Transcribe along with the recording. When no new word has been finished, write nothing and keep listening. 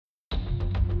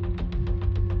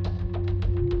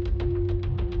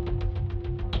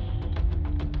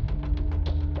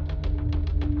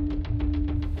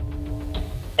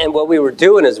And what we were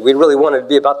doing is we really wanted to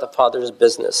be about the Father's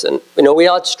business. And, we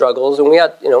had struggles, and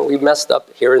we messed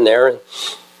up here and there.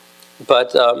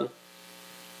 But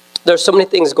there's so many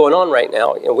things going on right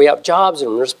now. We have jobs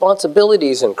and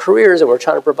responsibilities and careers, and we're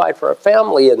trying to provide for our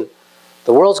family, and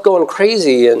the world's going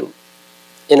crazy, and,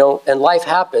 and life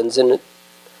happens. And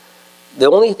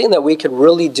the only thing that we could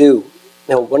really do,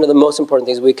 one of the most important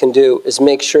things we can do is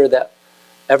make sure that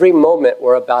every moment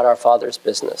we're about our Father's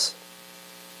business.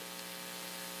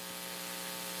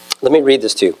 Let me read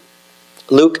this to you.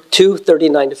 Luke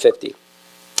 2:39-50.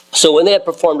 So when they had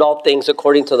performed all things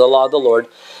according to the law of the Lord,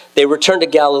 they returned to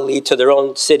Galilee, to their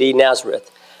own city,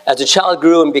 Nazareth. As the child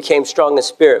grew and became strong in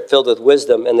spirit, filled with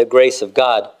wisdom, and the grace of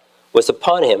God was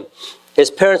upon him,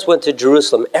 his parents went to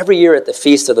Jerusalem every year at the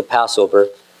feast of the Passover,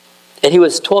 and he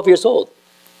was 12 years old.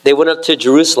 They went up to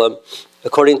Jerusalem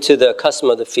according to the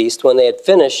custom of the feast. When they had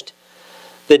finished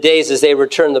the days as they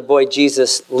returned, the boy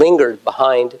Jesus lingered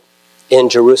behind in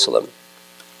Jerusalem.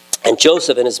 And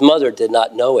Joseph and his mother did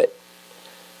not know it.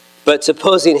 But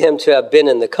supposing him to have been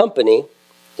in the company,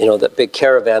 that big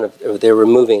caravan they were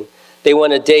moving, they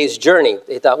went a day's journey.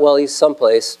 They thought, well, he's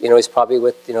someplace. He's probably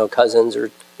with, cousins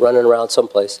or running around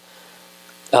someplace.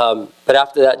 But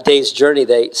after that day's journey,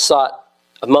 they sought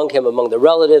among the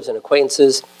relatives and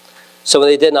acquaintances. So when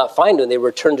they did not find him, they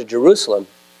returned to Jerusalem.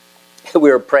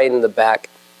 We were praying in the back.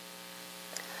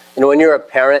 When you're a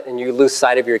parent and you lose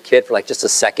sight of your kid for like just a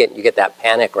second, you get that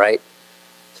panic, right?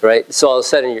 Right? So all of a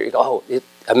sudden you go,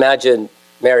 imagine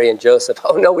Mary and Joseph.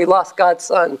 Oh no, we lost God's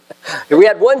son. We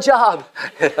had one job.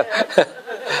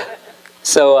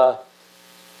 So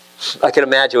I can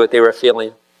imagine what they were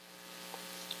feeling.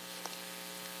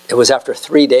 It was after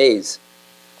 3 days.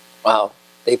 Wow.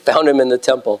 They found him in the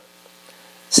temple,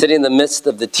 sitting in the midst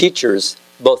of the teachers,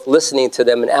 both listening to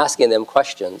them and asking them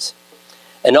questions.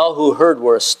 And all who heard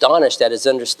were astonished at his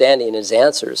understanding and his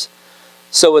answers.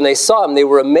 So when they saw him, they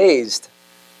were amazed.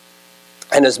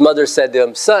 And his mother said to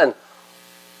him, "Son,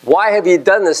 why have you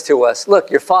done this to us? Look,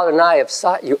 your father and I have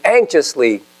sought you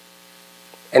anxiously."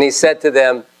 And he said to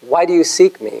them, "Why do you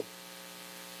seek me?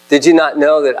 Did you not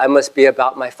know that I must be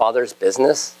about my Father's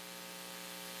business?"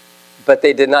 But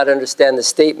they did not understand the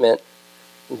statement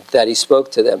that he spoke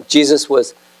to them. Jesus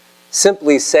was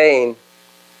simply saying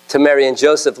to Mary and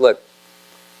Joseph, look,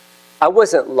 I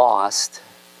wasn't lost.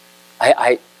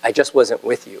 I just wasn't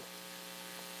with you.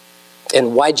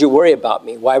 And why'd you worry about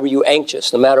me? Why were you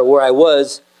anxious? No matter where I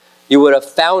was, you would have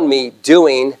found me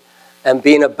doing and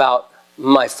being about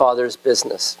my Father's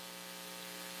business.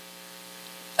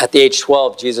 At the age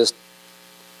 12, Jesus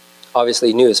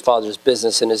obviously knew his Father's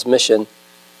business and his mission.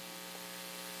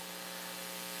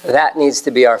 That needs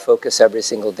to be our focus every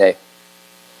single day.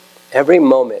 Every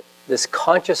moment, this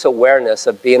conscious awareness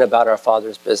of being about our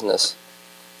Father's business.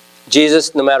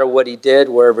 Jesus, no matter what he did,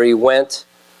 wherever he went,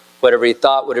 whatever he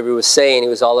thought, whatever he was saying, he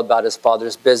was all about his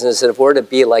Father's business. And if we're to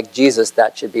be like Jesus,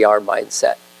 that should be our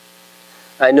mindset.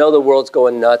 I know the world's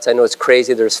going nuts. I know it's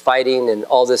crazy. There's fighting and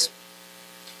all this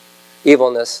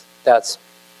evilness. That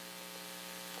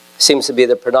seems to be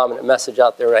the predominant message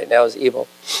out there right now, is evil.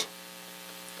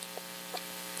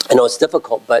 I know it's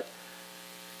difficult, but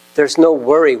there's no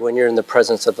worry when you're in the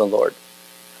presence of the Lord.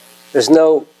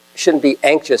 Shouldn't be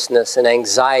anxiousness and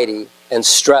anxiety and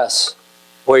stress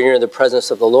when you're in the presence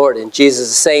of the Lord. And Jesus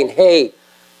is saying, hey,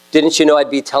 didn't you know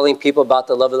I'd be telling people about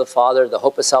the love of the Father, the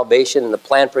hope of salvation, and the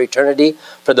plan for eternity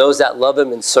for those that love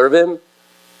him and serve him?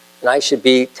 And I should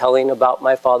be telling about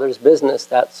my Father's business.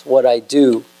 That's what I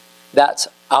do. That's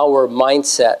our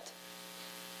mindset.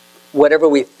 Whatever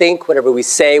we think, whatever we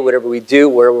say, whatever we do,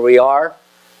 wherever we are,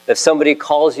 if somebody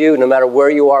calls you, no matter where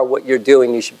you are, what you're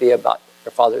doing, you should be about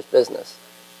your Father's business.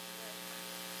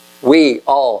 We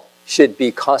all should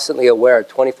be constantly aware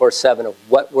 24/7 of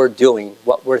what we're doing,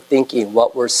 what we're thinking,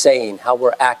 what we're saying, how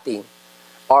we're acting.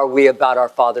 Are we about our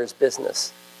Father's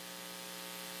business?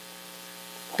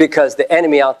 Because the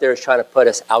enemy out there is trying to put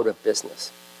us out of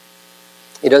business.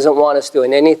 He doesn't want us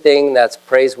doing anything that's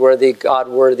praiseworthy,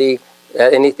 God-worthy,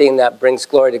 anything that brings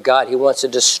glory to God. He wants to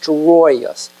destroy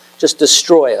us, just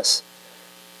destroy us.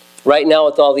 Right now,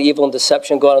 with all the evil and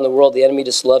deception going on in the world, the enemy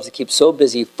just loves to keep so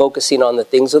busy focusing on the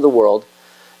things of the world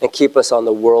and keep us on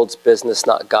the world's business,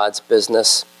 not God's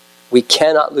business. We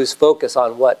cannot lose focus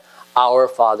on what our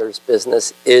Father's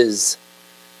business is.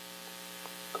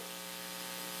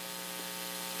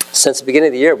 Since the beginning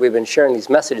of the year, we've been sharing these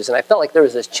messages, and I felt like there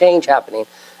was this change happening.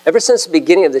 Ever since the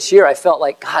beginning of this year, I felt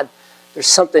like, God, there's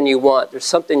something you want. There's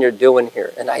something you're doing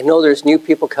here. And I know there's new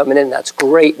people coming in. That's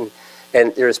great.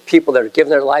 And there's people that are giving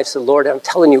their lives to the Lord. And I'm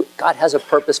telling you, God has a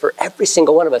purpose for every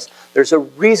single one of us. There's a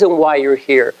reason why you're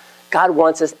here. God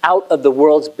wants us out of the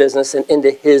world's business and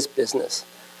into his business.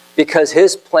 Because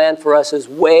his plan for us is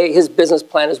his business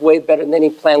plan is way better than any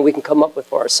plan we can come up with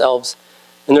for ourselves.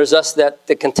 And there's us that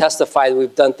can testify that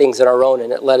we've done things on our own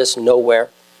and it led us nowhere.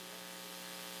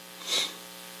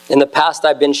 In the past,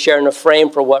 I've been sharing a frame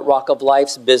for what Rock of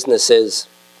Life's business is.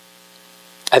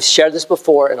 I've shared this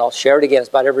before, and I'll share it again. It's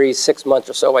about every 6 months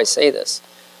or so I say this.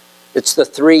 It's the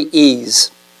 3 E's.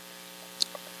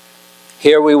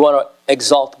 Here we want to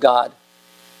exalt God,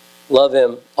 love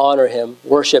him, honor him,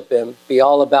 worship him, be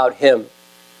all about him.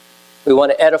 We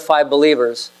want to edify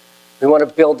believers. We want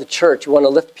to build the church. We want to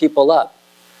lift people up.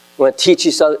 We want to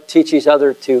teach each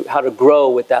other to how to grow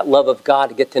with that love of God,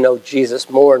 to get to know Jesus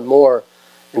more and more,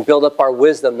 and build up our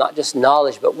wisdom, not just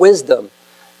knowledge, but wisdom.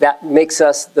 That makes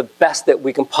us the best that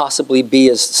we can possibly be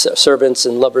as servants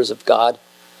and lovers of God.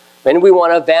 And we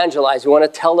want to evangelize. We want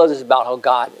to tell others about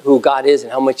who God is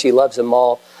and how much he loves them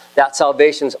all. That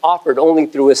salvation is offered only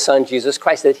through his son, Jesus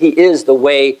Christ, that he is the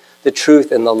way, the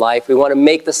truth, and the life. We want to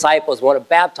make disciples. We want to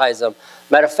baptize them.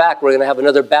 Matter of fact, we're going to have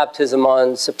another baptism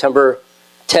on September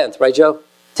 10th. Right, Joe?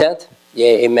 10th? Yeah,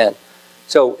 amen.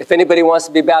 So if anybody wants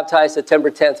to be baptized September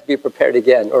 10th, be prepared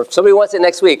again. Or if somebody wants it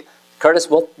next week, Curtis,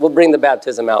 we'll bring the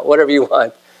baptism out, whatever you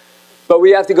want. But we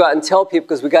have to go out and tell people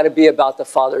because we've got to be about the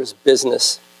Father's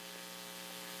business.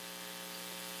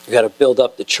 We've got to build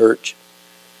up the church.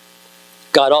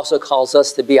 God also calls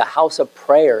us to be a house of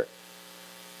prayer.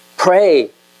 Pray.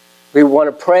 We want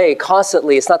to pray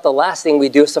constantly. It's not the last thing we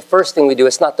do. It's the first thing we do.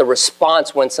 It's not the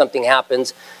response when something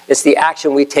happens. It's the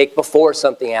action we take before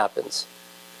something happens.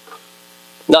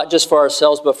 Not just for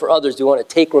ourselves, but for others. We want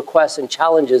to take requests and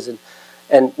challenges,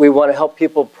 and we want to help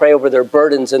people pray over their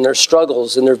burdens and their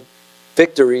struggles and their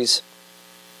victories.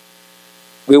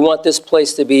 We want this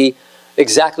place to be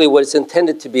exactly what it's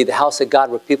intended to be, the house of God,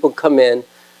 where people come in,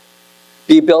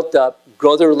 be built up,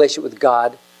 grow their relationship with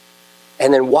God,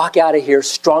 and then walk out of here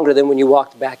stronger than when you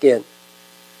walked back in.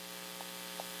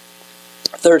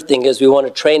 Third thing is we want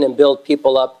to train and build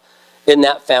people up in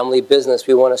that family business.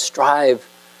 We want to strive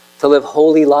to live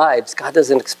holy lives. God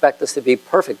doesn't expect us to be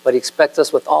perfect, but he expects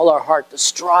us with all our heart to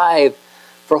strive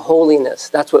for holiness.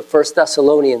 That's what 1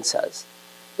 Thessalonians says.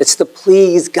 It's to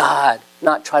please God,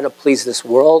 not try to please this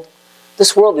world.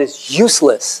 This world is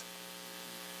useless.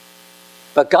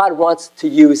 But God wants to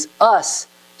use us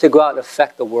to go out and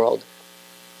affect the world.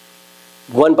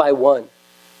 One by one,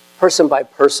 person by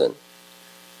person.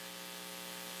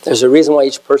 There's a reason why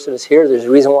each person is here. There's a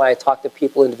reason why I talk to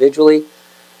people individually.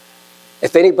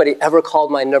 If anybody ever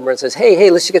called my number and says, hey,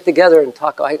 let's get together and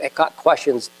talk. I got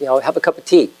questions, have a cup of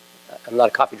tea. I'm not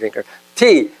a coffee drinker.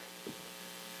 Tea.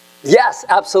 Yes,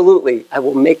 absolutely. I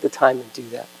will make the time and do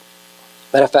that.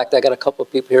 Matter of fact, I got a couple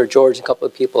of people here, George, and a couple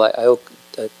of people I owe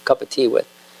a cup of tea with.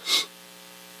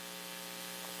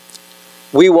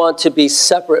 We want to be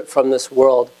separate from this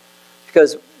world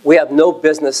because we have no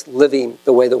business living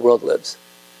the way the world lives.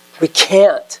 We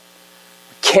can't.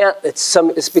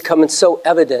 It's becoming so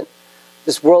evident.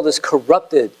 This world is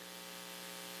corrupted.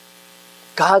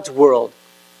 God's world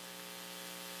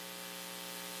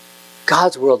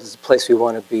is the place we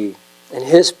want to be. In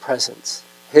his presence,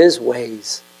 his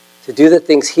ways, to do the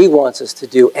things he wants us to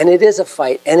do. And it is a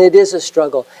fight, and it is a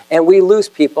struggle. And we lose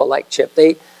people like Chip.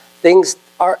 Things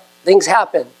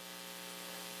happen.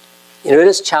 It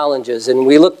is challenges, and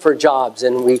we look for jobs,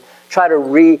 and we try to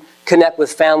reconnect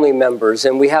with family members,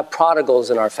 and we have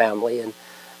prodigals in our family,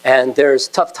 and there's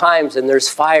tough times, and there's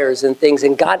fires and things,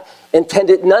 and God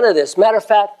intended none of this. Matter of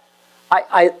fact,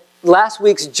 last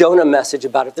week's Jonah message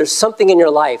about if there's something in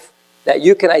your life that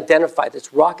you can identify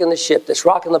that's rocking the ship, that's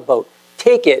rocking the boat,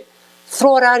 take it,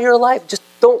 throw it out of your life. Just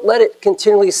don't let it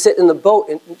continually sit in the boat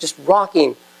and just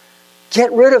rocking.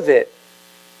 Get rid of it.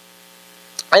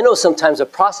 I know sometimes a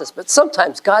process, but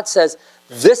sometimes God says,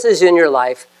 this is in your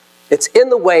life. It's in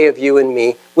the way of you and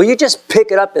me. Will you just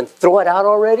pick it up and throw it out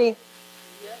already?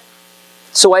 Yeah.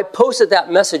 So I posted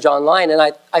that message online, and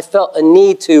I felt a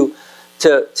need to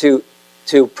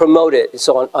promote it.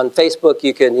 So on Facebook,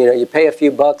 you can, you pay a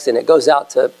few bucks, and it goes out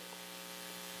to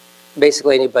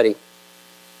basically anybody.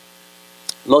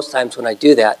 Most times when I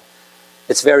do that,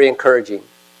 it's very encouraging,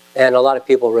 and a lot of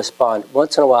people respond.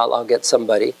 Once in a while, I'll get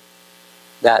somebody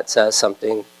that says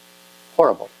something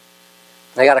horrible.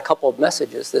 I got a couple of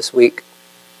messages this week.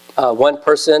 One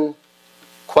person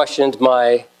questioned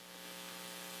my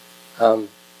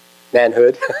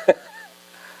manhood.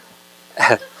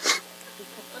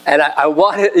 And I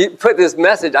wanted, he put this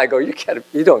message, I go, you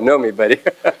don't know me, buddy.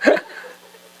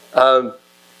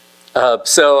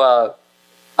 So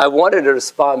I wanted to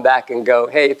respond back and go,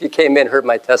 hey, if you came in and heard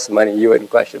my testimony, you wouldn't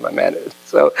question my manhood.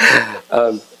 So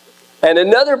And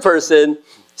another person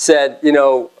said, you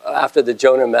know, after the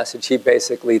Jonah message, he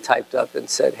basically typed up and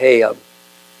said, hey,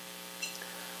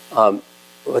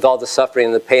 with all the suffering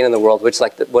and the pain in the world, which is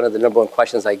like one of the number one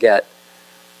questions I get,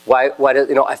 why does,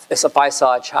 you know, if I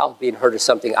saw a child being hurt or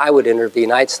something, I would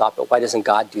intervene, I'd stop it. Why doesn't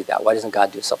God do that? Why doesn't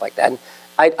God do stuff like that? And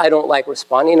I don't like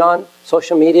responding on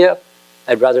social media.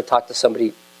 I'd rather talk to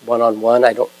somebody one-on-one.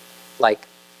 I don't like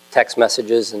text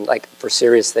messages and like for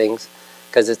serious things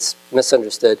because it's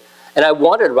misunderstood. And I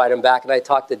wanted to write them back, and I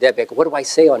talked to Debbie. I go, what do I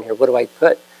say on here? What do I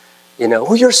put? You know,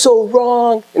 oh, you're so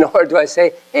wrong. You know, or do I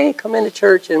say, hey, come into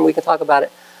church and we can talk about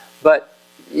it? But,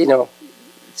 you know,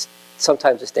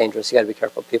 sometimes it's dangerous. You got to be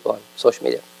careful of people on social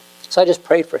media. So I just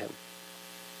prayed for him.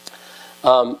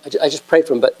 I just prayed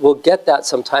for him. But we'll get that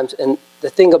sometimes. And the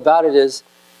thing about it is,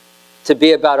 to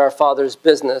be about our Father's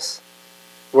business,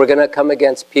 we're going to come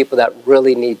against people that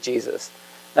really need Jesus.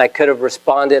 I could have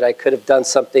responded. I could have done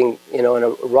something, you know, in a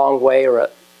wrong way or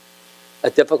a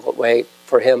difficult way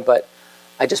for him. But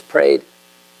I just prayed,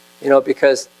 you know,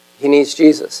 because he needs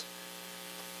Jesus.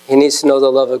 He needs to know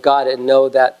the love of God and know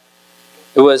that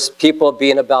it was people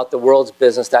being about the world's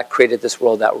business that created this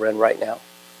world that we're in right now.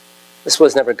 This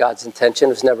was never God's intention.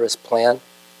 It was never his plan.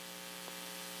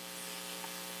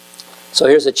 So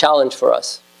here's a challenge for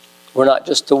us. We're not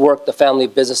just to work the family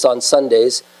business on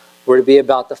Sundays. We're to be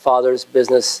about the Father's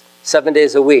business 7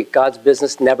 days a week. God's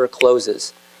business never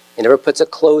closes. He never puts a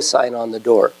close sign on the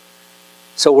door.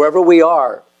 So wherever we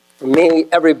are, for me,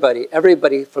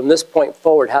 everybody from this point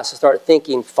forward has to start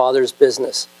thinking Father's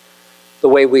business. The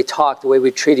way we talk, the way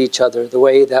we treat each other, the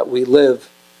way that we live.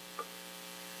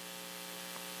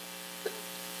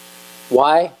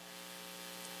 Why?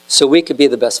 So we could be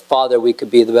the best father, we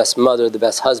could be the best mother, the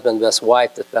best husband, the best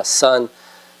wife, the best son,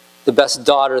 the best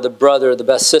daughter, the brother, the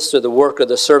best sister, the worker,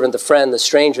 the servant, the friend, the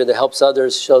stranger that helps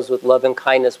others, shows with love and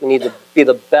kindness. We need to be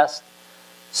the best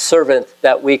servant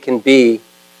that we can be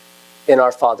in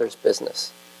our Father's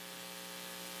business.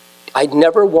 I'd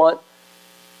never want,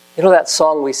 you know that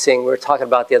song we sing, we were talking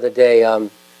about the other day, I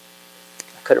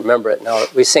couldn't remember it, no,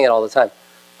 we sing it all the time.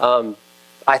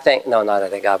 I thank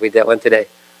God, we did one today.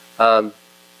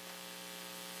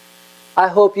 I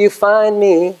hope you find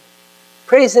me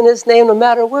praising his name no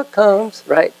matter what comes,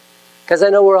 right? Because I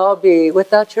know where I'll be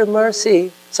without your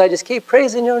mercy. So I just keep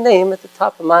praising your name at the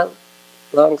top of my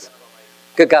lungs.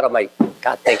 Good God Almighty.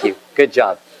 God, thank you. Good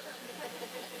job.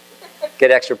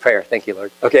 Get extra prayer. Thank you,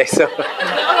 Lord. Okay, so.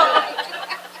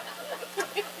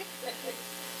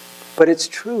 But it's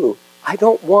true. I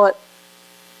don't want,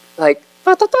 like,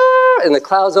 and the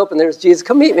clouds open, there's Jesus.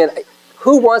 Come meet me.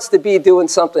 Who wants to be doing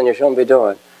something you shouldn't be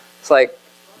doing? It's like,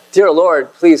 dear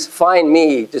Lord, please find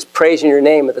me just praising your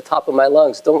name at the top of my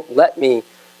lungs. Don't let me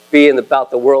be about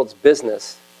the world's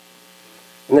business.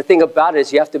 And the thing about it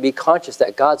is you have to be conscious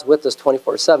that God's with us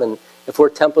 24/7. If we're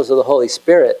temples of the Holy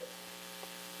Spirit,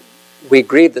 we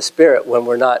grieve the Spirit when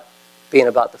we're not being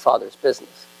about the Father's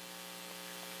business.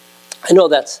 I know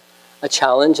that's a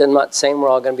challenge. I'm not saying we're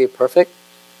all going to be perfect.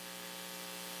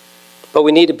 But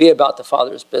we need to be about the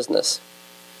Father's business.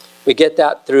 We get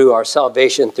that through our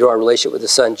salvation, through our relationship with the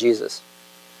Son, Jesus.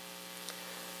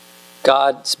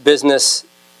 God's business,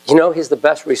 you know, he's the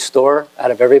best restorer out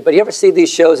of everybody. You ever see these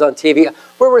shows on TV?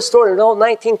 We're restoring an old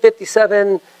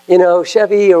 1957, you know,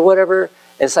 Chevy or whatever.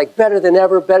 And it's like better than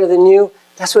ever, better than you.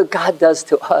 That's what God does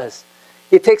to us.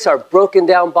 He takes our broken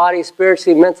down body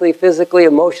spiritually, mentally, physically,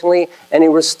 emotionally, and he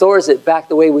restores it back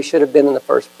the way we should have been in the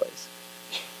first place.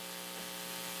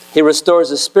 He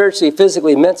restores us spiritually,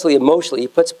 physically, mentally, emotionally. He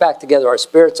puts back together our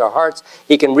spirits, our hearts.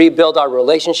 He can rebuild our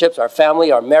relationships, our family,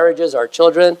 our marriages, our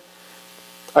children.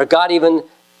 Our God even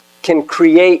can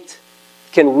recreate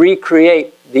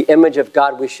the image of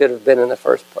God we should have been in the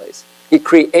first place. He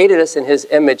created us in his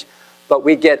image, but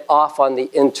we get off on the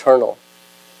internal.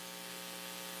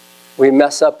 We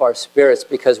mess up our spirits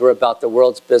because we're about the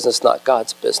world's business, not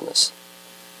God's business.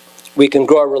 We can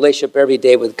grow our relationship every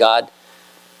day with God.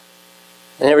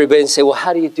 And everybody say, well,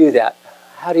 how do you do that?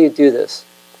 How do you do this?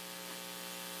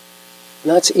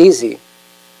 No, it's easy.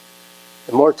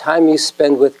 The more time you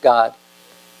spend with God,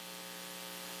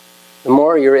 the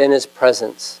more you're in his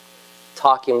presence,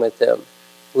 talking with him,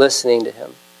 listening to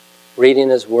him, reading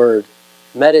his word,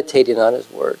 meditating on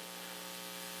his word.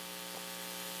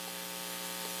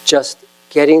 Just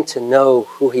getting to know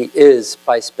who he is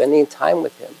by spending time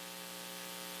with him.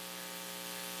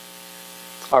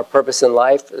 Our purpose in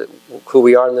life, who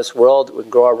we are in this world, we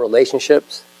grow our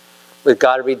relationships with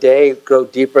God every day, grow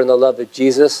deeper in the love of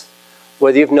Jesus.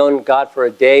 Whether you've known God for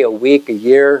a day, a week, a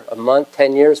year, a month,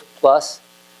 10 years plus,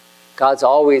 God's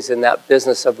always in that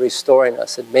business of restoring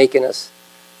us and making us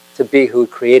to be who he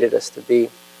created us to be.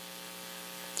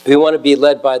 We want to be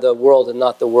led by the world and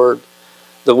not the Word.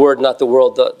 The Word, not the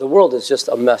world. The world is just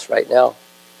a mess right now.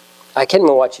 I can't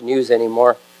even watch news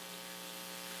anymore.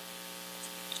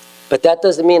 But that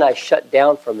doesn't mean I shut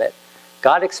down from it.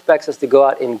 God expects us to go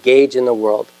out and engage in the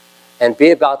world. And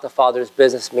be about the Father's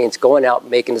business means going out,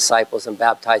 making disciples, and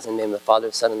baptizing in the name of the Father,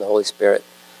 the Son, and the Holy Spirit.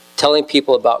 Telling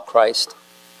people about Christ.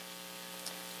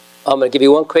 I'm going to give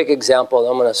you one quick example.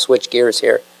 I'm going to switch gears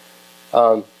here.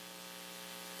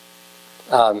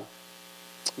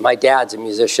 My dad's a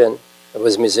musician,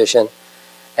 was a musician,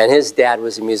 and his dad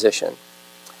was a musician.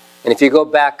 And if you go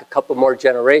back a couple more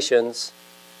generations,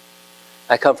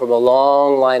 I come from a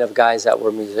long line of guys that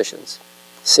were musicians,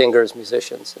 singers,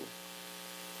 musicians, and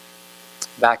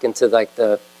back into like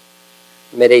the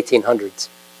mid-1800s.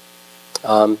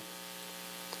 I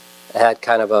had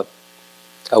kind of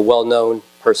a well-known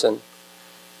person.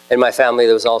 In my family,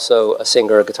 there was also a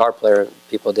singer, a guitar player.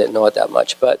 People didn't know it that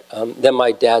much. But then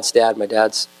my dad's dad, my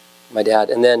dad,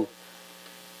 and then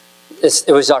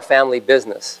it was our family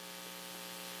business.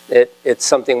 It's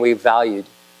something we valued.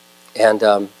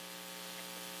 And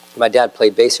my dad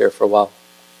played bass here for a while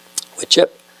with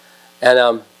Chip.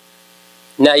 And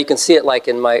now you can see it like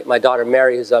in my daughter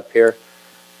Mary, who's up here.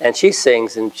 And she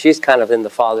sings, and she's kind of in the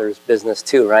Father's business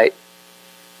too, right?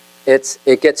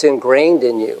 It gets ingrained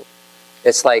in you.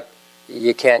 It's like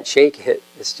you can't shake it.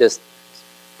 It's just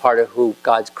part of who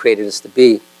God's created us to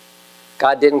be.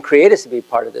 God didn't create us to be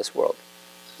part of this world.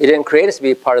 He didn't create us to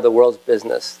be part of the world's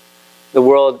business. The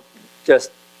world just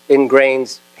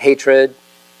ingrains hatred,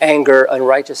 anger,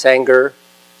 unrighteous anger,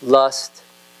 lust,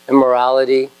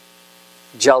 immorality,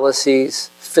 jealousies,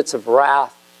 fits of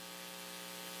wrath,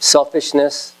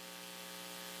 selfishness.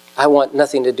 I want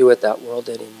nothing to do with that world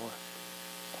anymore.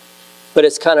 But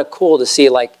it's kind of cool to see,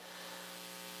 like,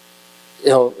 you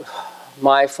know,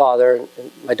 my father, and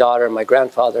my daughter, and my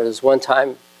grandfather. There's one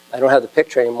time, I don't have the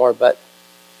picture anymore, but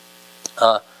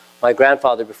my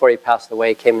grandfather, before he passed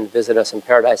away, came and visited us in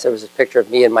Paradise. There was a picture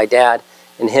of me and my dad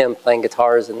and him playing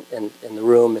guitars in the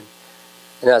room. And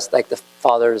that's like the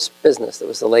Father's business. That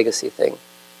was the legacy thing.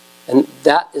 And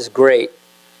that is great.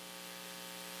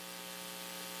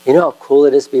 You know how cool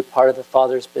it is to be part of the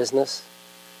Father's business?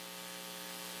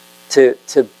 To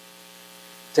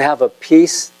have a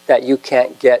peace that you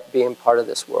can't get being part of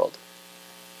this world.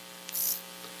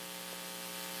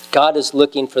 God is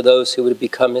looking for those who would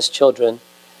become his children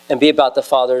and be about the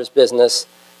Father's business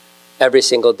every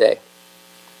single day.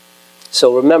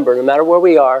 So remember, no matter where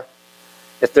we are,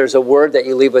 if there's a word that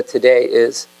you leave with today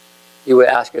is, you would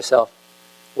ask yourself,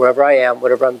 wherever I am,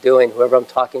 whatever I'm doing, whoever I'm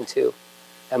talking to,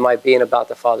 am I being about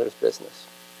the Father's business?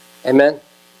 Amen?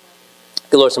 Give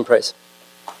the Lord some praise.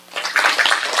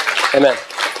 Amen.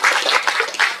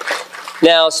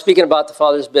 Now, speaking about the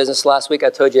Father's business, last week I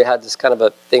told you I had this kind of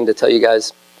a thing to tell you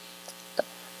guys.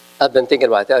 I've been thinking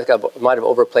about it. I think I might have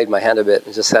overplayed my hand a bit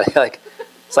and just said, like,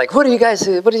 it's like, what are you going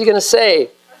to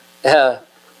say? It's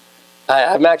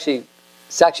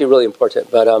actually really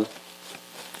important, but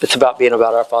it's about being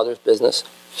about our Father's business.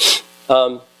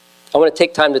 I want to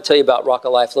take time to tell you about Rock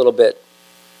of Life a little bit.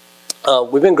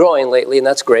 We've been growing lately, and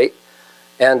that's great.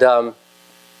 And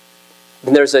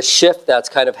there's a shift that's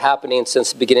kind of happening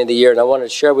since the beginning of the year, and I wanted to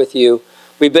share with you.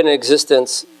 We've been in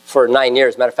existence for 9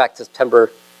 years. Matter of fact,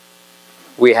 September,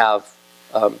 we have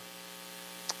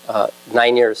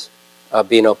 9 years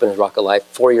being open as Rock of Life,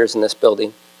 4 years in this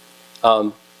building.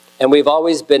 And we've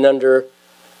always been under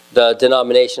the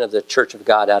denomination of the Church of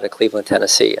God out of Cleveland,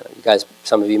 Tennessee. And you guys,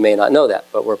 some of you may not know that,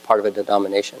 but we're part of a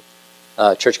denomination,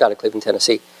 Church of God of Cleveland,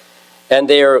 Tennessee. And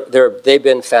they've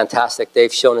been fantastic.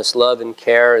 They've shown us love and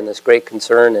care and this great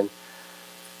concern. And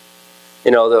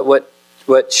you know,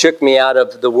 what shook me out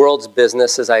of the world's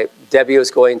business is Debbie was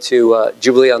going to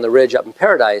Jubilee on the Ridge up in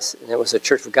Paradise, and it was a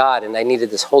Church of God, and I needed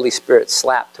this Holy Spirit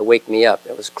slap to wake me up.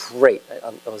 It was great.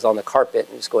 I was on the carpet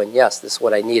and just going, yes, this is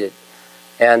what I needed.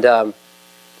 And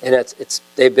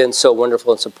they've been so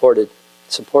wonderful and supportive.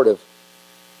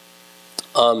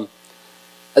 The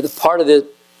part of the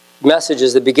message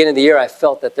is the beginning of the year, I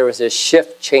felt that there was a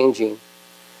shift changing,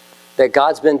 that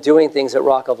God's been doing things at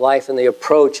Rock of Life, and the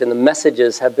approach and the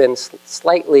messages have been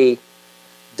slightly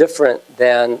different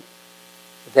than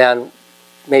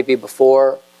maybe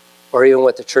before, or even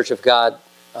with the Church of God,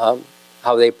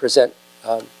 how they present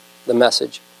the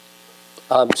message.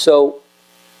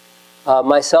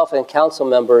 Myself and council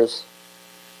members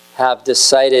have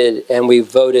decided, and we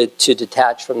voted to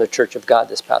detach from the Church of God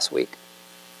this past week.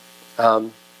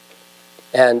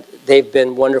 And they've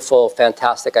been wonderful,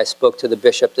 fantastic. I spoke to the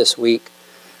bishop this week.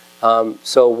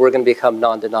 So we're going to become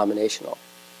non-denominational.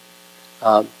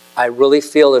 I really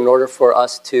feel in order for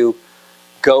us to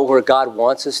go where God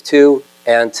wants us to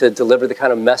and to deliver the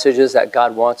kind of messages that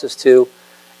God wants us to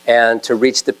and to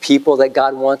reach the people that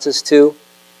God wants us to,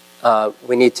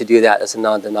 we need to do that as a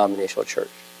non-denominational church.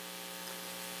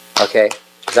 Okay?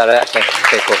 Is that it? Okay,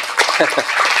 cool.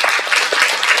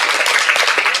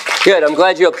 Good, I'm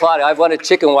glad you applauded. I've wanted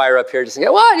chicken wire up here just to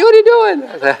go, what are you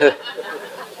doing?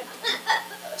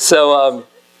 So,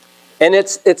 and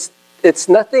it's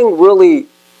nothing really,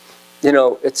 you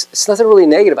know, it's nothing really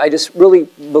negative. I just really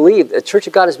believe the Church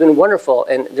of God has been wonderful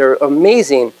and they're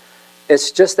amazing. It's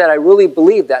just that I really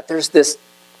believe that there's this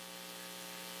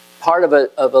part of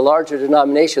a larger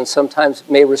denomination sometimes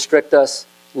may restrict us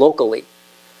locally.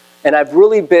 And I've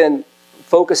really been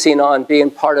focusing on being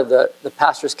part of the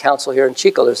Pastors' Council here in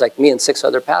Chico. There's like me and 6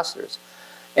 other pastors.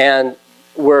 And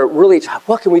we're really,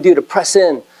 what can we do to press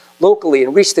in locally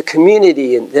and reach the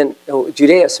community and then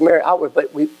Judea, Samaria, outward,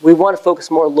 but we want to focus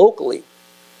more locally.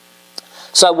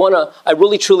 So I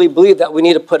really truly believe that we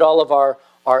need to put all of our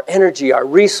energy, our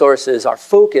resources, our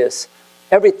focus,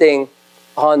 everything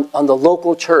on the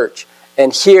local church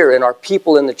and here and our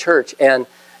people in the church and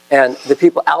the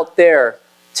people out there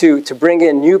to bring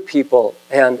in new people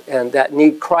and that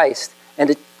need Christ and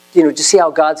to, you know, just see how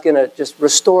God's going to just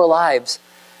restore lives.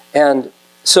 And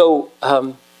so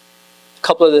a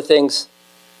couple of the things,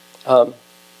 part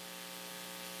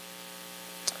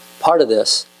of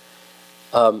this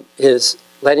is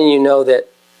letting you know that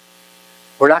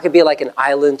we're not going to be like an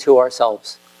island to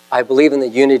ourselves. I believe in the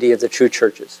unity of the true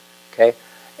churches, okay?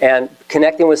 And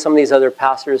connecting with some of these other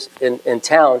pastors in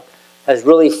town has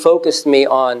really focused me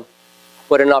on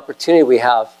what an opportunity we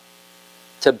have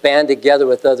to band together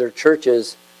with other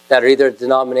churches that are either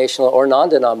denominational or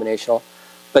non-denominational,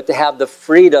 but to have the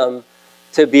freedom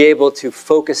to be able to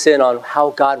focus in on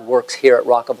how God works here at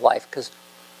Rock of Life, because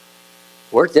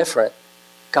we're different.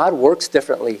 God works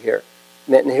differently here.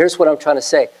 And here's what I'm trying to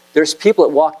say. There's people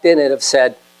that walked in and have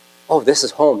said, oh, this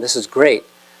is home, this is great,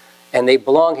 and they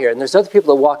belong here. And there's other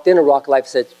people that walked into Rock of Life and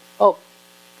said, oh,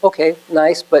 okay,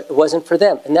 nice, but it wasn't for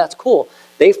them, and that's cool.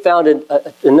 They found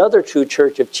another true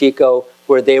church of Chico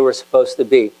where they were supposed to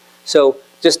be. So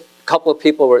just a couple of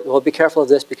people were, well, be careful of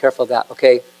this, be careful of that.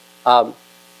 Okay, I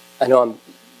know I'm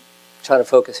trying to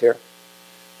focus here.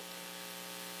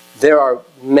 There are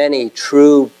many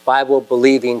true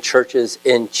Bible-believing churches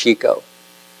in Chico.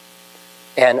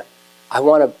 And I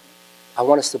want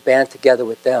us to band together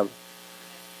with them.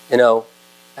 You know,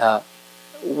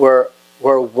 we're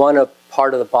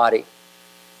part of the body.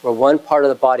 We're one part of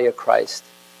the body of Christ.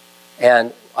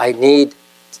 And I need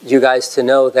you guys to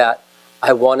know that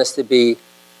I want us to be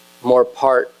more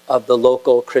part of the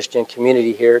local Christian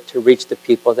community here to reach the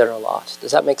people that are lost.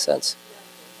 Does that make sense?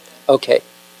 Okay.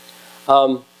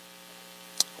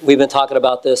 We've been talking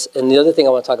about this. And the other thing I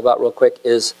want to talk about real quick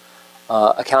is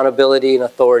accountability and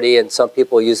authority. And some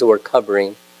people use the word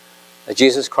covering.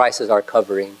 Jesus Christ is our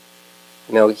covering.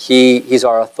 You know, He's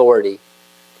our authority.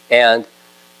 And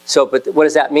so, but what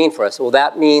does that mean for us? Well,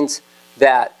 that means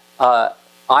that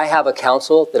I have a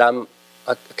council that I'm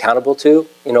accountable to.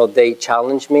 You know, they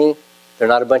challenge me. They're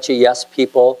not a bunch of yes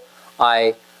people.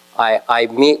 I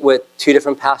meet with 2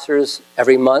 different pastors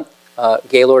every month,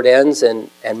 Gaylord Enns and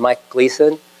Mike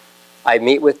Gleason. I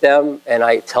meet with them and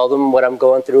I tell them what I'm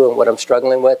going through and what I'm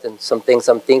struggling with and some things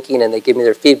I'm thinking, and they give me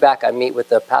their feedback. I meet with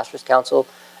the Pastors' Council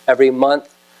every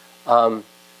month. I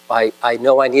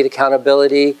know I need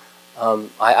accountability.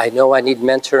 I know I need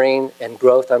mentoring and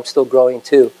growth. I'm still growing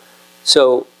too.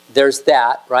 So there's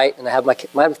that, right? And I have my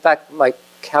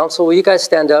council. Will you guys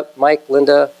stand up? Mike,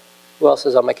 Linda, who else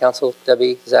is on my council?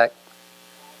 Debbie, Zach,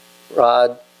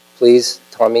 Rod, please.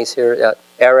 Tommy's here. Yeah.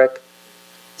 Eric,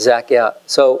 Zach, yeah.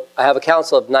 So I have a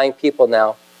council of 9 people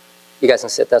now. You guys can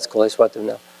sit. That's cool. I just want them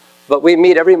to know. But we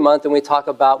meet every month and we talk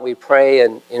about, we pray,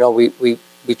 and you know, we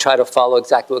try to follow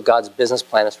exactly what God's business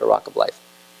plan is for Rock of Life.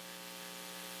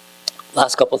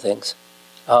 Last couple things.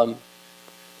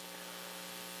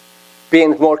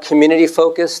 Being more community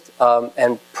focused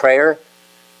and prayer.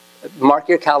 Mark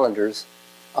your calendars.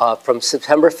 From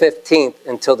September 15th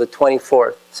until the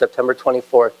 24th, September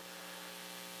 24th,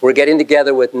 we're getting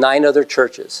together with 9 other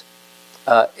churches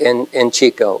in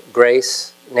Chico.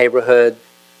 Grace, Neighborhood,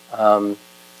 Hope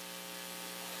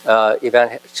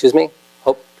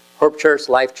Church,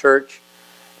 Life Church,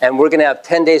 and we're going to have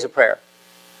 10 days of prayer.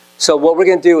 So what we're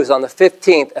going to do is on the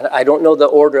 15th, and I don't know the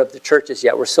order of the churches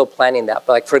yet, we're still planning that,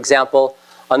 but like for example,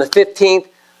 on the 15th,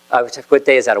 what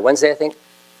day is that, a Wednesday I think?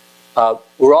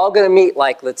 We're all going to meet,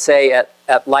 like, let's say,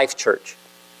 at Life Church.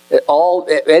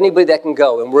 Anybody that can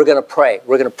go, and we're going to pray.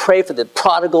 We're going to pray for the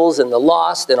prodigals and the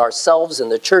lost and ourselves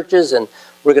and the churches, and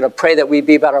we're going to pray that we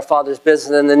be about our Father's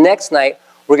business. And the next night,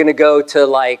 we're we're going to go to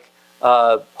like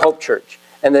Hope Church.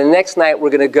 And the next night, we're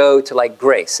going to go to like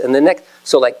Grace. And the next,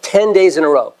 so like 10 days in a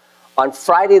row. On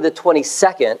Friday the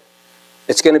 22nd,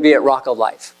 it's going to be at Rock of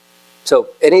Life. So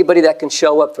anybody that can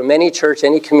show up from any church,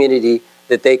 any community,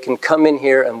 that they can come in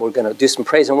here and we're going to do some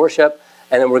praise and worship,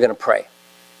 and then we're going to pray.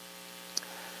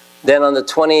 Then on the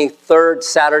 23rd,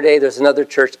 Saturday, there's another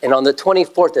church. And on the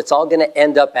 24th, it's all going to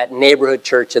end up at Neighborhood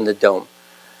Church in the Dome.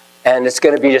 And it's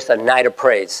going to be just a night of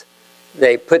praise.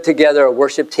 They put together a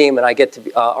worship team, and I get to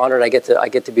be honored. I get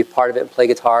to be part of it and play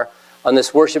guitar on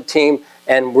this worship team.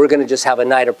 And we're going to just have a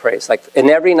night of praise. And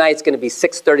every night it's going to be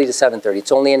 6:30 to 7:30.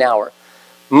 It's only an hour.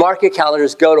 Mark your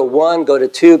calendars. Go to 1, go to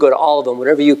 2, go to all of them,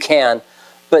 whatever you can.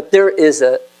 But there is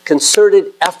a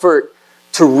concerted effort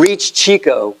to reach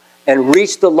Chico and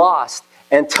reach the lost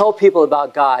and tell people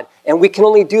about God. And we can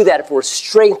only do that if we're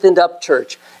strengthened up,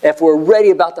 church, if we're ready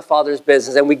about the Father's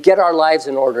business, and we get our lives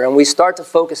in order, and we start to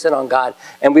focus in on God,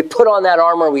 and we put on that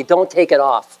armor, and we don't take it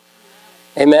off.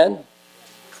 Amen?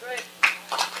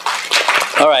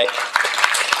 All right.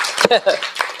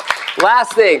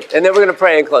 Last thing, and then we're going to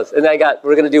pray and close. And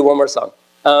we're going to do one more song.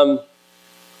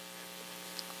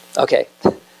 Okay.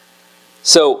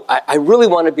 So I really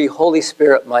want to be Holy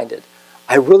Spirit minded.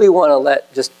 I really want to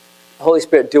let just Holy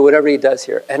Spirit do whatever he does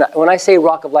here. And when I say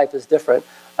Rock of Life is different,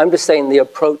 I'm just saying the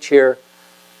approach here,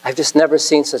 I've just never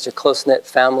seen such a close-knit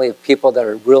family of people that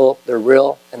are real, they're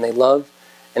real, and they love.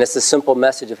 And it's the simple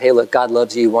message of, hey, look, God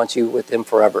loves you, wants you with him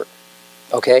forever.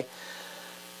 Okay?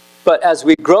 But as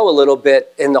we grow a little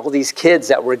bit, and all these kids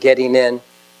that we're getting in,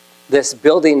 this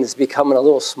building is becoming a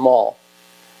little small.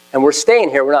 And we're staying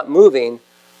here, we're not moving.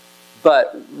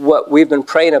 But what we've been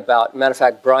praying about, matter of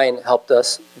fact, Brian helped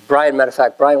us. Brian,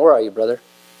 where are you, brother?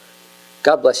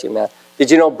 God bless you, man. Did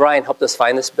you know Brian helped us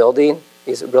find this building?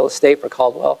 He's at real estate for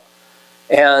Caldwell.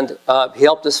 And he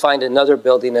helped us find another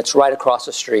building that's right across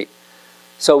the street.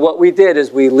 So what we did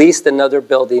is we leased another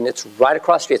building. It's right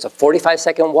across the street. It's a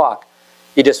 45-second walk.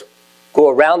 You just go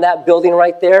around that building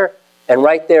right there, and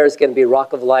right there is going to be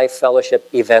Rock of Life Fellowship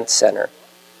Event Center.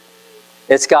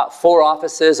 It's got 4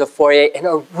 offices, a foyer, and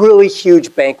a really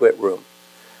huge banquet room.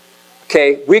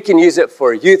 Okay, we can use it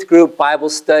for youth group, Bible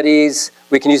studies.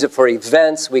 We can use it for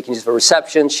events. We can use it for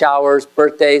receptions, showers,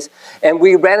 birthdays. And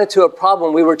we ran into a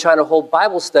problem. We were trying to hold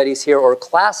Bible studies here or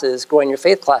classes, growing your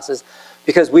faith classes,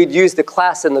 because we'd use the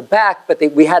class in the back, but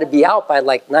we had to be out by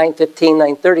like 9:15,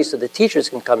 9:30 so the teachers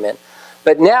can come in.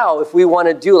 But now, if we want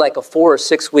to do like a 4 or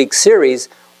 6 week series,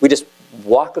 we just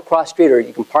walk across the street, or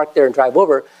you can park there and drive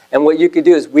over. And what you could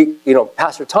do is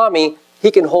Pastor Tommy,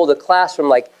 he can hold a class from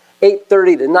like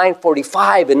 8:30 to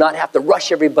 9:45 and not have to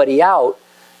rush everybody out.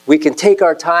 We can take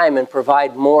our time and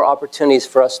provide more opportunities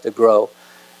for us to grow.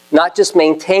 Not just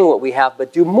maintain what we have,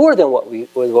 but do more than what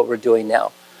we're doing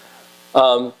now.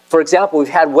 For example, we've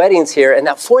had weddings here, and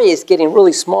that foyer is getting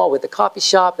really small with the coffee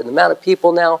shop and the amount of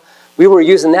people now. We were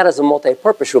using that as a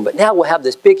multi-purpose room, but now we'll have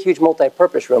this big, huge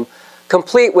multi-purpose room,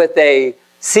 complete with a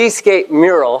seascape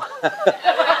mural.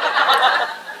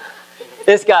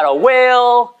 It's got a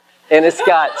whale, and it's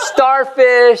got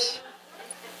starfish.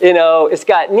 It's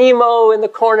got Nemo in the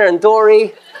corner and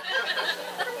Dory.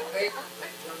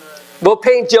 We'll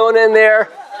paint Jonah in there.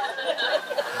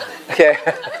 Okay.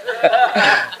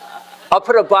 I'll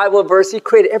put a Bible verse. He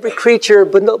created every creature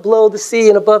below the sea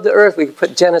and above the earth. We can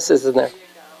put Genesis in there.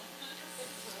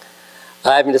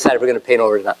 I haven't decided if we're going to paint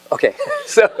over it or not. Okay.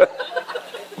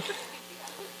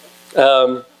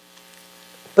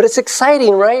 But it's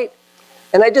exciting, right?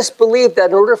 And I just believe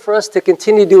that in order for us to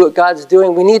continue to do what God's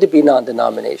doing, we need to be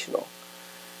non-denominational.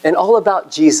 And all about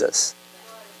Jesus.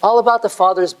 All about the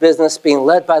Father's business being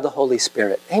led by the Holy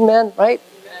Spirit. Amen, right?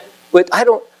 Amen. But I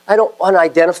don't want to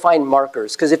identify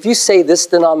markers. Because if you say this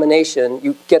denomination,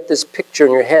 you get this picture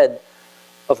in your head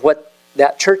of what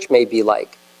that church may be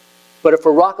like. But if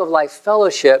we're Rock of Life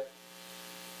Fellowship,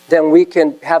 then we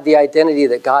can have the identity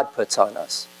that God puts on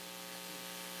us.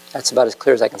 That's about as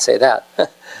clear as I can say that.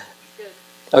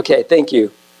 Okay, thank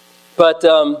you. But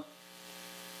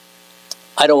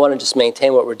I don't want to just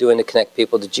maintain what we're doing to connect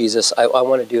people to Jesus. I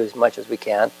want to do as much as we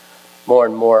can, more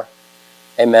and more.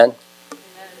 Amen?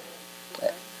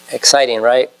 Amen. Exciting,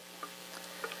 right?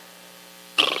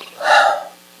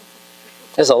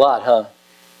 There's a lot, huh?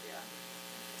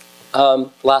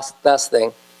 Last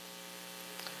thing.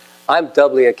 I'm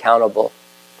doubly accountable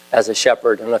as a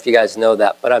shepherd. I don't know if you guys know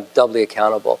that, but I'm doubly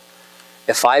accountable.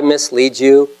 If I mislead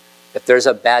you, if there's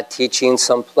a bad teaching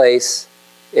someplace,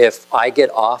 if I get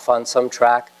off on some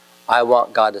track, I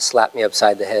want God to slap me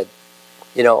upside the head.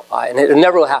 And it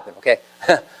never will happen, okay?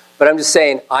 But I'm just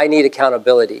saying, I need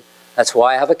accountability. That's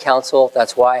why I have a council.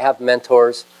 That's why I have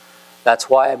mentors. That's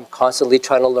why I'm constantly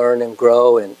trying to learn and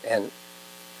grow, and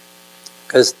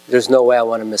because there's no way I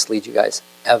want to mislead you guys,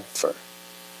 ever.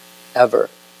 Ever.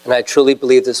 And I truly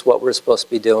believe this is what we're supposed to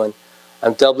be doing.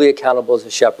 I'm doubly accountable as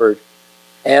a shepherd.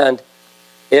 And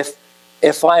if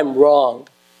I'm wrong,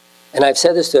 and I've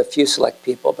said this to a few select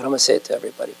people, but I'm going to say it to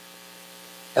everybody.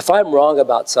 If I'm wrong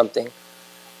about something,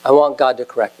 I want God to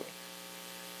correct me.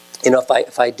 You know,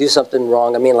 if I do something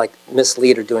wrong, I mean like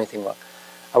mislead or do anything wrong,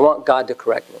 I want God to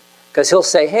correct me. Because he'll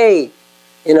say, hey,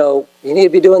 you know, you need to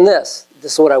be doing this.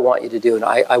 This is what I want you to do, and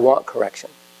I want correction.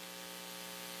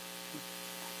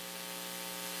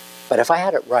 But if I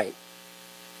had it right,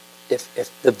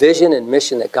 if the vision and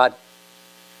mission that God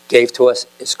gave to us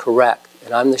is correct,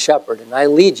 and I'm the shepherd, and I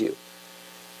lead you,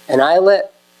 and I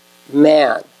let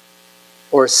man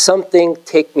or something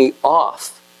take me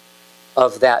off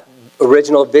of that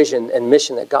original vision and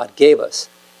mission that God gave us,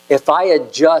 if I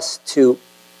adjust to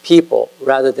people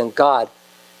rather than God,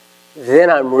 then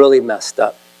I'm really messed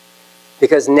up.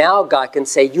 Because now God can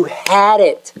say, you had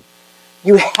it.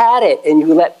 You had it, and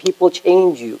you let people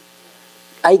change you.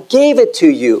 I gave it to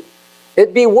you.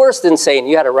 It'd be worse than saying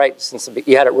you had it right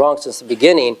you had it wrong since the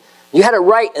beginning. You had it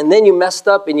right, and then you messed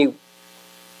up, and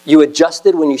you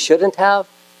adjusted when you shouldn't have.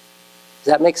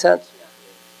 Does that make sense?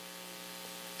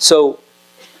 So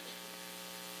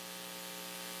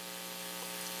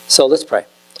let's pray.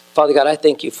 Father God, I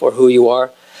thank you for who you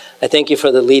are. I thank you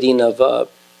for the leading of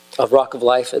Rock of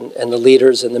Life and the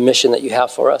leaders and the mission that you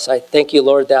have for us. I thank you,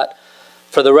 Lord, that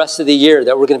for the rest of the year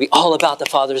that we're going to be all about the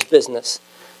Father's business,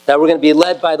 that we're going to be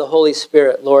led by the Holy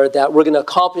Spirit, Lord, that we're going to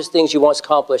accomplish things you want us to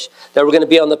accomplish, that we're going to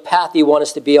be on the path you want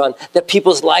us to be on, that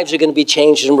people's lives are going to be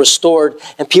changed and restored,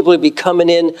 and people will be coming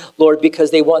in, Lord,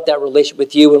 because they want that relationship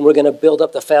with you, and we're going to build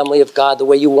up the family of God the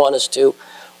way you want us to.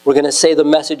 We're going to say the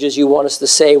messages you want us to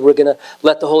say. We're going to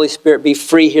let the Holy Spirit be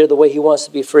free here the way he wants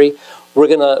to be free. We're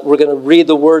going to read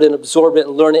the word and absorb it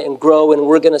and learn it and grow. And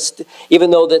we're going to, even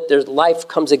though that there's life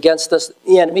comes against us,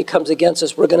 the enemy comes against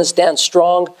us, we're going to stand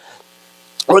strong.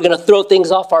 We're going to throw things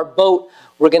off our boat.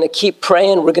 We're going to keep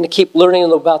praying. We're going to keep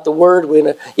learning about the word. We're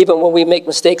going to, even when we make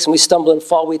mistakes and we stumble and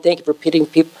fall, we thank you for putting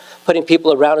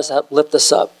people around us that lift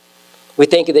us up. We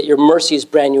thank you that your mercy is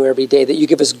brand new every day, that you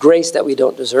give us grace that we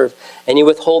don't deserve, and you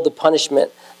withhold the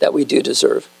punishment that we do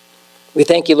deserve. We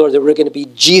thank you, Lord, that we're going to be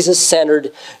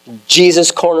Jesus-centered, Jesus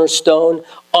cornerstone,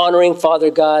 honoring Father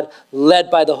God,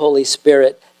 led by the Holy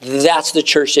Spirit. That's the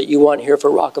church that you want here for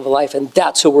Rock of Life, and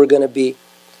that's who we're going to be.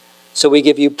 So we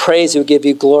give you praise, we give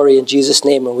you glory in Jesus'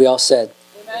 name, and we all said,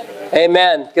 amen.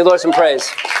 Amen. Give the Lord some praise.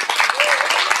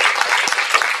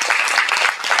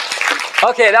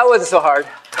 Okay, that wasn't so hard.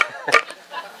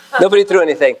 Nobody threw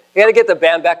anything. You got to get the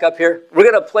band back up here. We're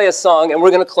going to play a song, and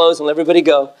we're going to close and let everybody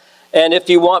go. And if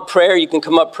you want prayer, you can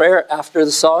come up prayer after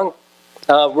the song.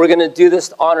 We're going to do this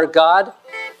to honor God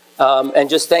and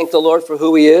just thank the Lord for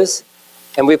who he is.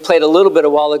 And we played a little bit a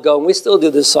while ago, and we still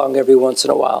do this song every once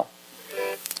in a while.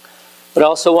 But I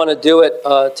also want to do it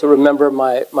to remember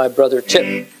my brother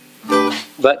Chip,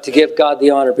 but to give God the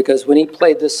honor, because when he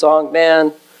played this song,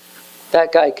 man,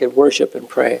 that guy could worship and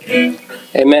pray.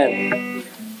 Amen.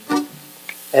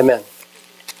 Amen.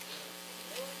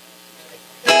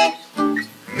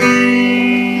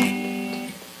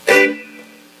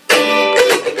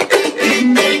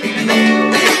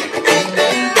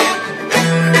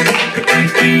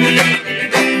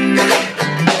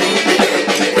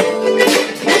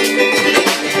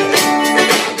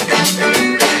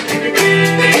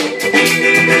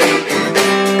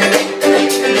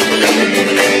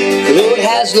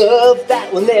 Love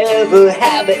that will never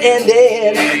have an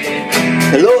ending.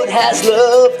 The Lord has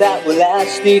love that will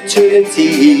last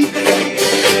eternity.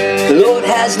 The Lord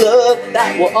has love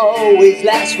that will always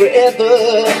last forever.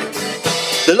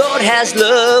 The Lord has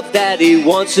love that he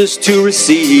wants us to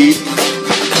receive.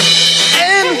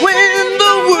 And when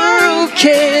the world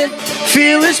can't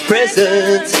feel his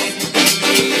presence,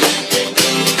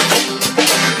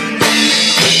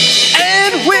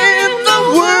 and when the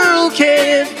world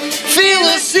can't feel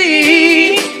or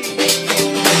see,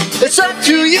 it's up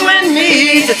to you and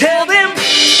me to tell them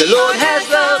the Lord has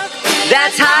love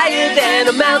that's higher than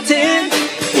a mountain,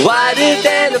 wider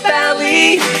than a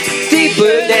valley,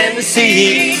 deeper than the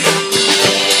sea.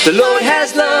 The Lord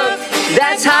has love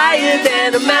that's higher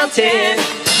than a mountain,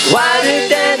 wider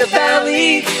than a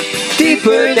valley,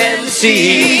 deeper than the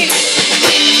sea.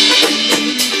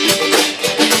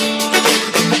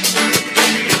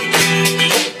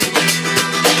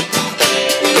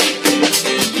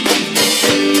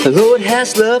 The Lord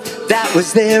has love that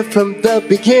was there from the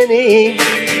beginning.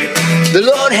 The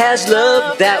Lord has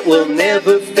love that will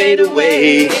never fade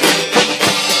away.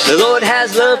 The The Lord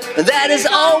has love that is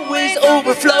always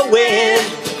overflowing.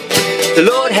 The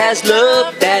Lord has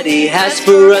love that He has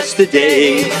for us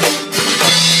today.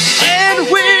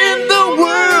 And when the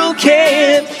world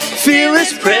can't feel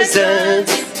His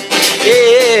presence,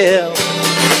 yeah.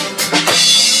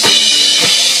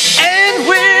 And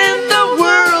when the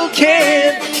world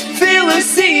can't feel or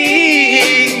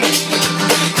see,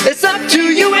 it's up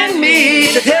to you and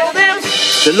me to tell them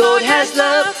the Lord has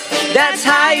love that's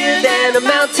higher than a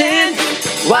mountain,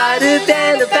 wider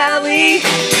than a valley,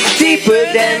 deeper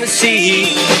than the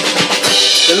sea.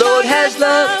 The Lord has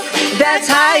love that's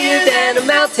higher than a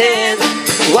mountain,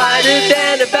 wider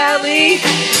than a valley,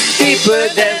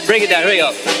 deeper than... Bring it down, here we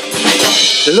go.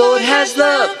 The Lord has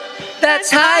love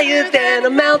that's higher than a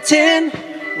mountain,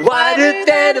 wider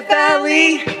than a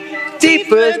valley,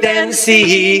 deeper than the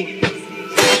sea.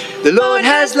 The Lord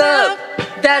has love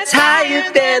that's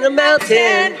higher than a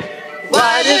mountain,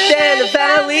 wider than a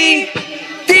valley,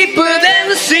 deeper than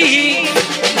the sea.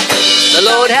 The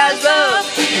Lord has love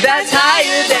that's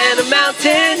higher than a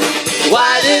mountain,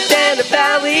 wider than a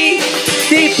valley,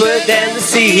 deeper than the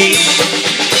sea.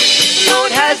 The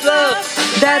Lord has love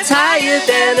that's higher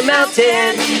than a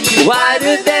mountain,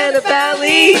 wider than a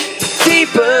valley,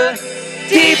 deeper,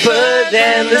 deeper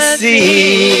than the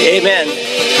sea. Amen.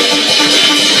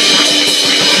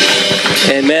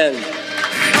 Amen.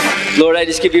 Lord, I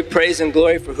just give you praise and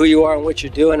glory for who you are and what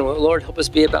you're doing. Lord, help us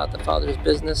be about the Father's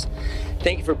business.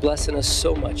 Thank you for blessing us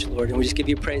so much, Lord. And we just give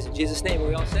you praise in Jesus' name.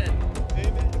 We all said,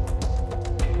 amen.